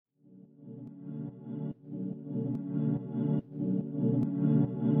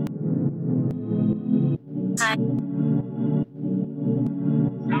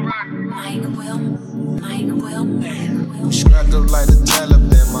Strapped up like the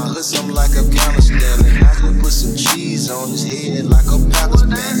Taliban, my hood something like Afghanistan. And I could put some cheese on his head like a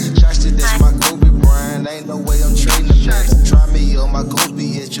Pakistan. Shiesty, that's my Kobe Bryant, ain't no way I'm trading the man. Try me or my ghost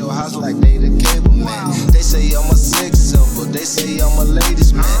be at your house like they the cable man. They say I'm a sex symbol, they say I'm a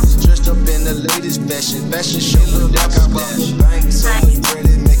ladies man. Dressed up in the latest fashion, fashion show look like I bought the bank. So much bread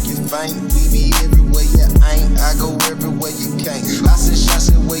it make you faint. We be everywhere you ain't, I go everywhere you can't. I send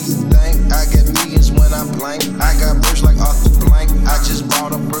shots at where you think, I get millions when I blank. I got birds like Arthur Blank, I just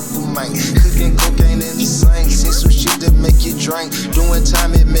bought a purple mink. Cooking cocaine in the sink, see some shit that make you drink. Doing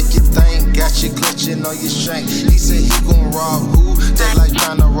time it make you think, got you clutching on your shank. He said he gon' rob who? That like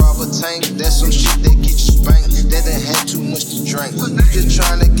tryna rob a tank. That's some shit that get you spanked, that done had too much to drink. You just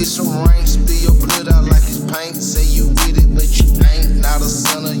tryna get some rain, spill your blood out like it's paint. Say you with it but you ain't, not a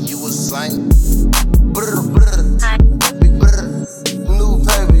sinner, you a saint. Brr, brr, big brr, new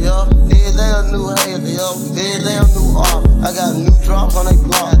paper, yo. Every day a new hater, yo. Every day a new art. I got new drops on they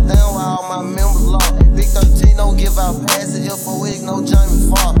block. Damn why all my members lost. Big 13 don't give out passes. If a wig, no Jamie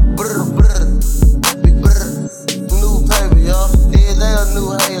Foxx. Brr, brr, big brr, new paper, yo. Every day a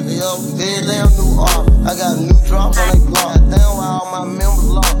new hater, yo. Every day a new art. I got new drops on they block. Damn why all my members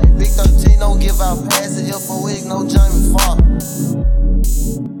lost. Big 13 don't give out passes. If a wig, no Jamie Foxx.